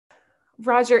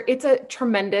Roger, it's a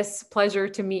tremendous pleasure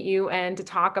to meet you and to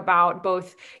talk about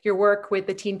both your work with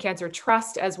the Teen Cancer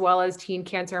Trust as well as Teen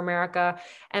Cancer America,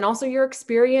 and also your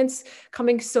experience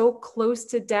coming so close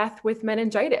to death with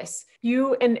meningitis.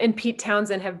 You and Pete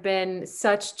Townsend have been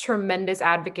such tremendous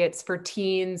advocates for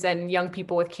teens and young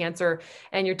people with cancer,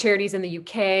 and your charities in the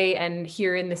UK and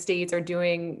here in the States are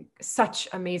doing such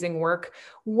amazing work.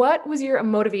 What was your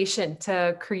motivation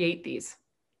to create these?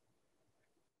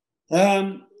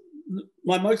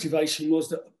 My motivation was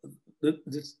that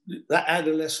that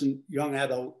adolescent, young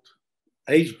adult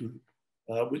age group,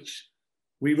 which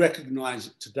we recognise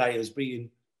today as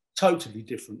being totally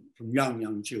different from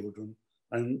young children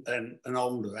and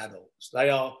older adults.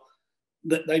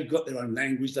 They've got their own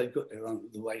language, they've got their own,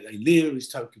 the way they live is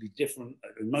totally different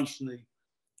emotionally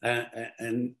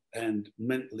and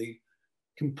mentally,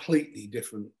 completely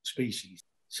different species.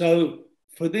 So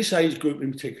for this age group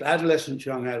in particular, adolescents,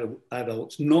 young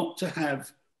adults, not to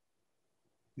have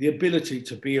the ability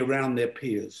to be around their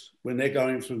peers when they're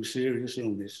going through serious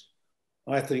illness,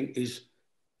 I think is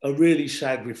a really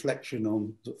sad reflection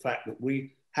on the fact that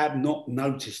we have not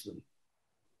noticed them.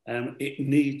 It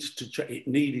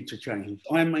needed to change.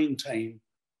 I maintain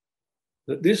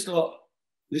that this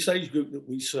age group that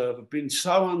we serve have been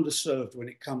so underserved when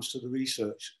it comes to the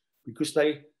research because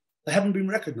they haven't been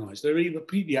recognised. They're either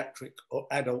paediatric or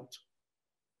adult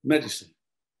medicine.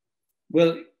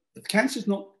 Well, cancer's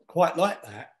not quite like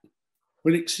that.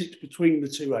 When it sits between the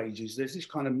two ages, there's this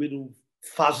kind of middle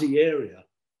fuzzy area.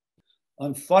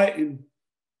 I'm fighting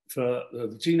for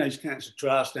the Teenage Cancer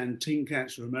Trust and Teen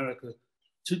Cancer America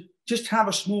to just have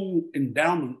a small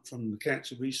endowment from the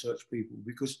cancer research people,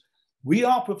 because we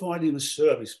are providing a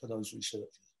service for those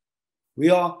researchers. We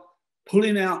are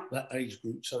pulling out that age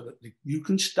group so that you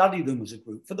can study them as a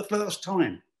group for the first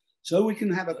time. So we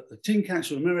can have a Teen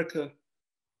Cancer America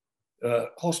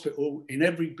hospital in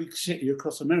every big city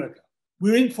across America.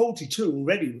 We're in 42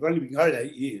 already. We've only been going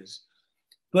 8 years.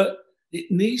 But it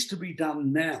needs to be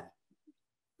done now,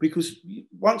 because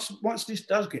once this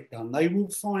does get done, they will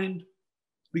find,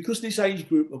 because this age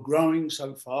group are growing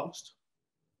so fast,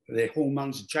 their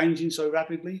hormones are changing so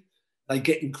rapidly, they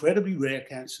get incredibly rare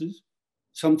cancers,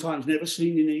 sometimes never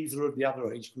seen in either of the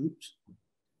other age groups.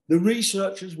 The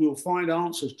researchers will find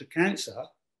answers to cancer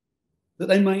that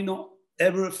they may not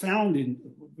ever have found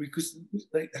because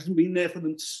it hasn't been there for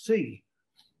them to see.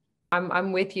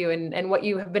 I'm with you, and what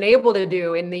you have been able to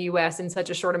do in the US in such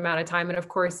a short amount of time, and of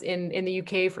course in the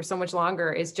UK for so much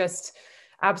longer, is just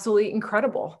absolutely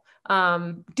incredible.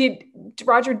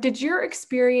 Roger, did your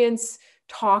experience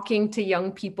talking to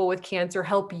young people with cancer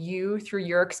help you through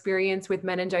your experience with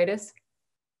meningitis?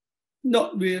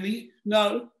 Not really,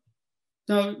 no.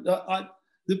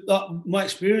 My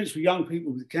experience with young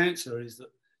people with cancer is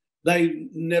that they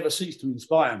never cease to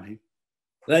inspire me.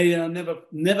 They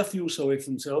never feel sorry for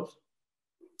themselves.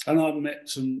 And I've met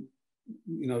some,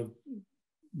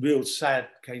 real sad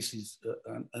cases.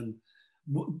 And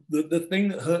the thing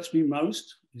that hurts me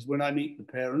most is when I meet the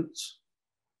parents,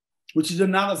 which is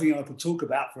another thing I could talk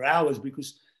about for hours,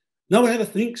 because no one ever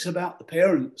thinks about the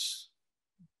parents.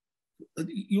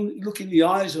 You look in the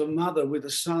eyes of a mother with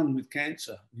a son with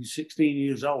cancer who's 16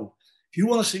 years old. If you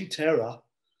want to see terror,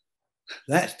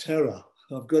 that's terror.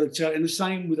 I've got to tell you. And the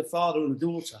same with a father and a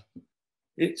daughter.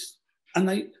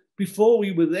 Before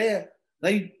we were there,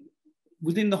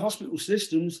 within the hospital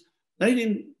systems, they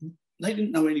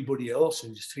didn't know anybody else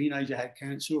whose teenager had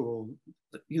cancer, or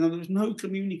there was no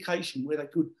communication where they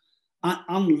could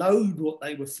unload what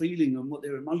they were feeling and what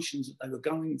their emotions that they were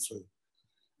going through.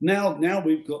 Now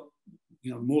we've got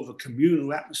more of a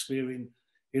communal atmosphere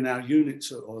in our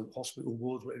units or hospital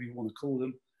wards, whatever you want to call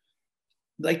them.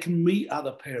 They can meet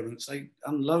other parents, they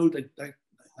unload, they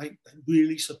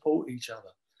really support each other.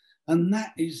 And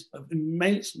that is of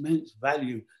immense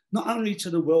value, not only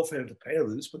to the welfare of the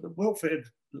parents, but the welfare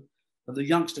of the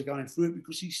youngster going through it,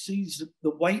 because he sees the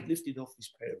weight lifted off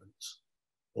his parents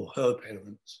or her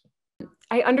parents.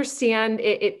 I understand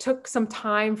it took some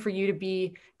time for you to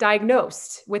be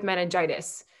diagnosed with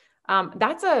meningitis.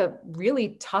 That's a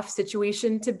really tough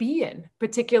situation to be in,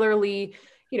 particularly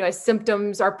as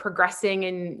symptoms are progressing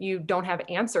and you don't have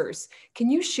answers. Can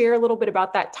you share a little bit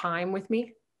about that time with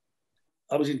me?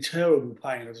 I was in terrible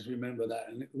pain. I just remember that,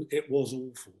 and it was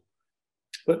awful.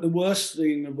 But the worst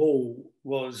thing of all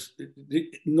was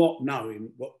not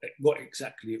knowing what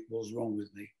exactly it was wrong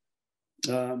with me.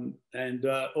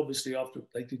 Obviously, after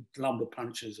they did lumbar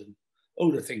punctures and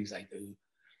all the things they do,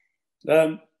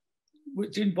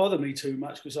 which didn't bother me too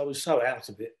much because I was so out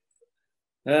of it.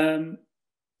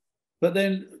 But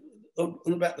then on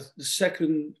about the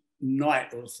second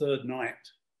night or third night,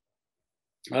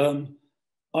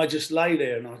 I just lay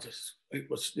there, and it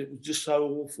was just so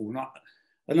awful.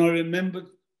 And I remembered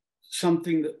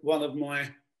something that one of my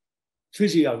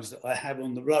physios that I had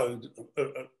on the road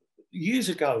years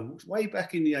ago, way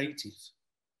back in the 80s.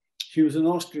 She was an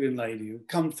Austrian lady who'd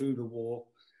come through the war,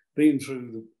 been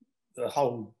through the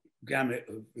whole gamut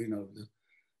of,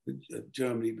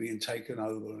 Germany being taken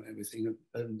over and everything,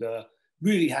 and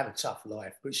really had a tough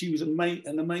life. But she was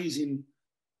an amazing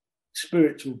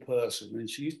spiritual person, and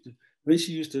when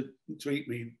she used to treat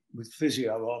me with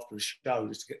physio after a show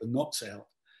just to get the knots out,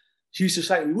 she used to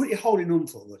say to me, "What are you holding on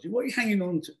for, Roger? What are you hanging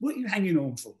on to? What are you hanging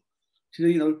on for?" She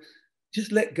said,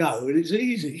 "Just let go and it's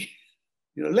easy.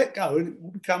 Let go and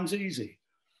it becomes easy."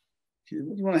 She said,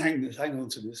 "What do you want to hang on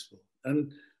to this for?"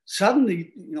 And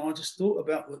suddenly, I just thought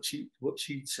about what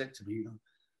she'd said to me.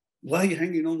 Why are you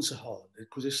hanging on so hard?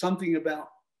 Because there's something about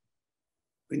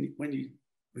when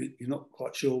you're not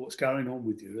quite sure what's going on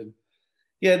with you. And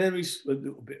yeah, there is a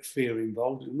little bit of fear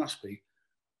involved. It must be.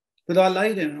 But I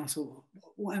lay there and I thought,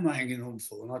 what am I hanging on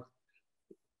for? And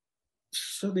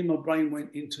suddenly my brain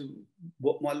went into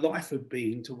what my life had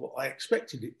been to what I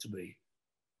expected it to be.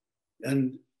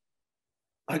 And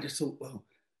I just thought, well,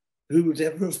 who would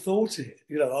ever have thought it?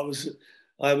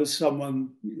 I was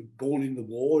someone born in the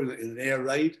war in an air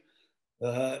raid,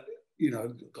 got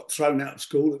thrown out of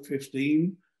school at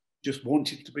 15, just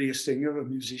wanted to be a singer, a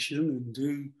musician, and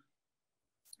do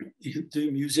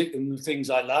music and the things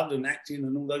I loved and acting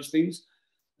and all those things,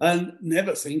 and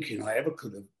never thinking I ever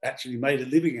could have actually made a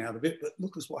living out of it. But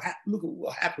look at what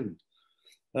happened.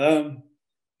 I've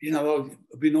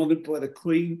been honoured by the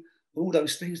Queen, all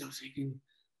those things. I was thinking,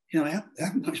 how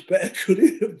much better could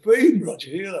it have been,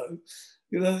 Roger?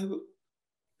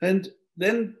 And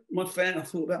then I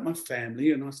thought about my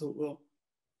family, and I thought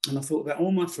about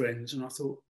all my friends, and I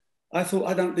thought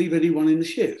I don't leave anyone in the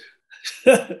shit.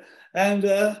 And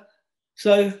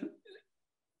so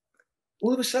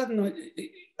all of a sudden,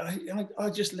 I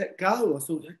just let go. I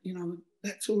thought,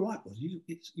 that's all right. Well, you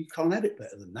can't have it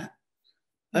better than that.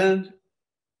 And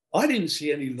I didn't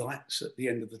see any lights at the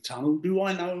end of the tunnel. Do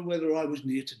I know whether I was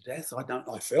near to death? I don't.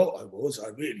 I felt I was. I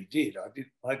really did. I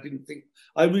didn't think.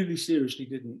 I really seriously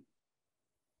didn't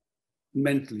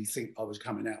mentally think I was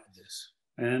coming out of this.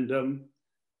 And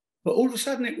but all of a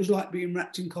sudden, it was like being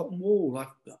wrapped in cotton wool.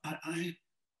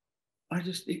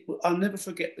 I'll never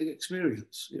forget the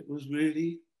experience. It was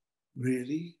really,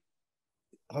 really.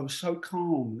 I was so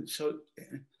calm.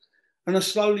 And I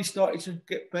slowly started to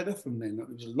get better from then. It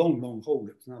was a long, long haul.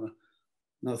 It was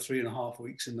another 3.5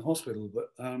 weeks in the hospital,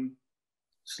 but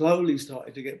slowly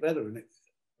started to get better.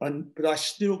 But I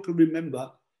still can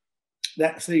remember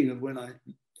that thing of when I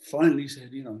finally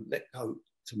said, let go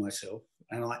to myself,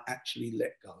 and I actually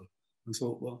let go and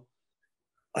thought, well,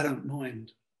 I don't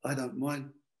mind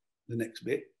the next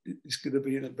bit. It's going to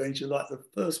be an adventure like the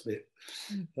first bit.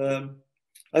 And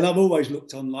I've always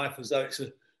looked on life as though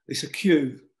it's a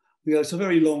queue. It's a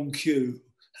very long queue,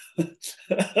 but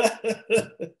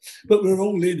we're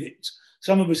all in it.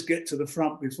 Some of us get to the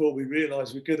front before we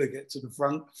realise we're going to get to the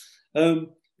front.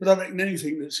 But I reckon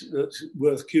anything that's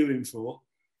worth queuing for,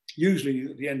 usually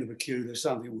at the end of a queue, there's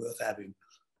something worth having.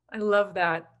 I love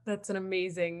that. That's an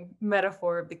amazing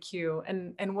metaphor of the queue,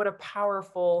 and what a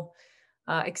powerful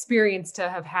experience to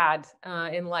have had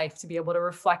in life, to be able to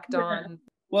reflect on.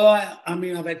 Well,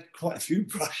 I've had quite a few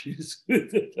brushes,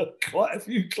 quite a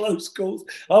few close calls.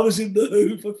 I was in the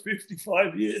Who for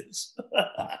 55 years.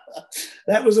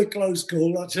 That was a close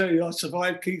call, I tell you. I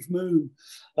survived Keith Moon.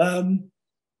 I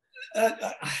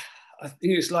think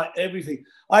it's like everything.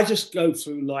 I just go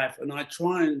through life and I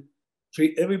try and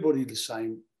treat everybody the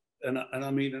same. And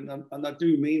I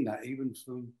do mean that, even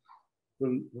from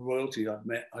the royalty I've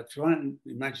met. I try and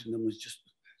imagine them as just,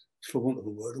 for want of a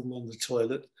word, all on the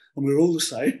toilet, and we're all the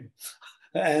same.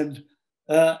 And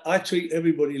I treat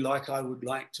everybody like I would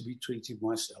like to be treated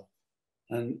myself.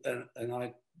 And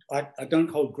I don't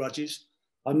hold grudges.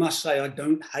 I must say I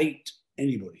don't hate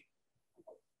anybody.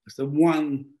 It's the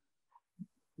one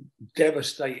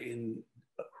devastating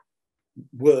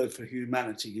word for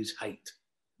humanity is hate.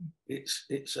 It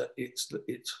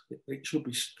should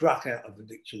be struck out of the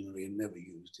dictionary and never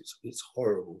used. It's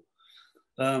horrible.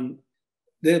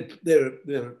 There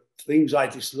are things I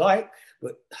dislike,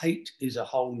 but hate is a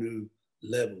whole new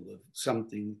level of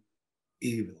something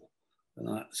evil.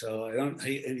 So I don't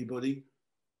hate anybody.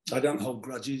 I don't hold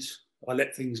grudges. I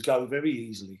let things go very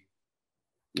easily.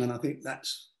 And I think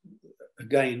that's,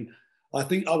 again, I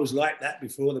think I was like that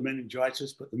before the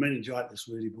meningitis, but the meningitis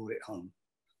really brought it home.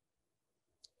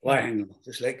 Why hang on?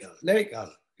 Just let go. Let it go.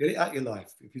 Get it out of your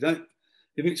life.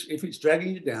 If it's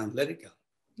dragging you down, let it go.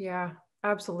 Yeah,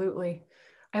 absolutely.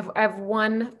 I have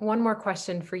one more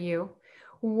question for you.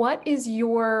 What is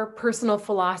your personal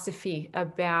philosophy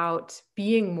about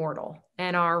being mortal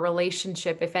and our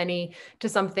relationship, if any, to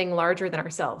something larger than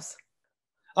ourselves?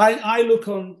 I look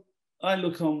on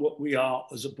what we are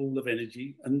as a ball of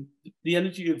energy, and the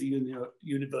energy of the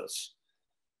universe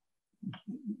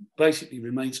basically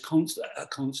remains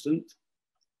constant,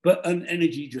 but an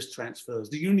energy just transfers.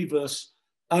 The universe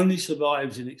only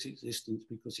survives in its existence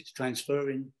because it's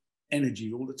transferring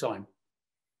energy all the time.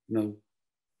 You know,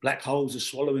 black holes are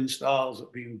swallowing stars that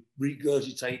are being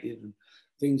regurgitated, and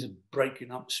things are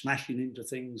breaking up, smashing into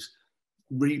things,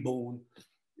 reborn.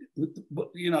 But,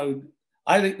 you know,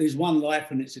 I think there's one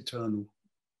life and it's eternal.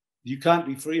 You can't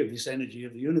be free of this energy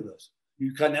of the universe.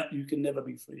 You can never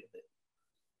be free of it.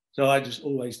 So I just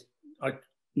always,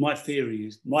 my theory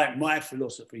is, my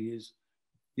philosophy is,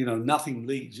 you know, nothing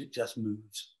leaves, it just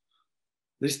moves.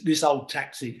 This old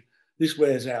taxi, this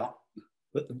wears out,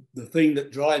 but the thing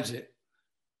that drives it,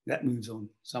 that moves on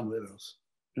somewhere else.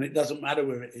 And it doesn't matter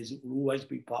where it is, it will always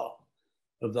be part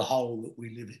of the whole that we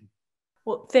live in.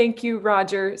 Well, thank you,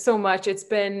 Roger, so much. It's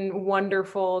been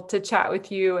wonderful to chat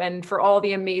with you and for all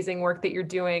the amazing work that you're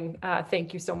doing.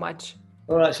 Thank you so much.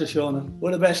 All right, Shoshana,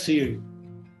 all the best to you.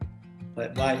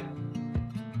 Bye.